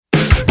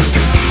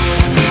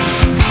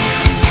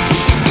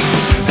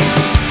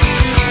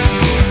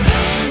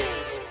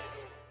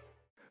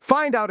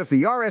Find out if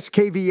the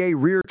RSKVA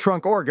rear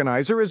trunk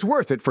organizer is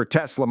worth it for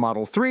Tesla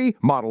Model 3,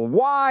 Model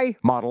Y,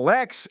 Model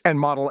X, and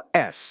Model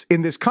S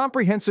in this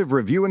comprehensive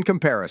review and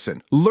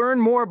comparison. Learn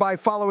more by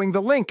following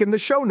the link in the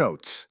show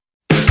notes.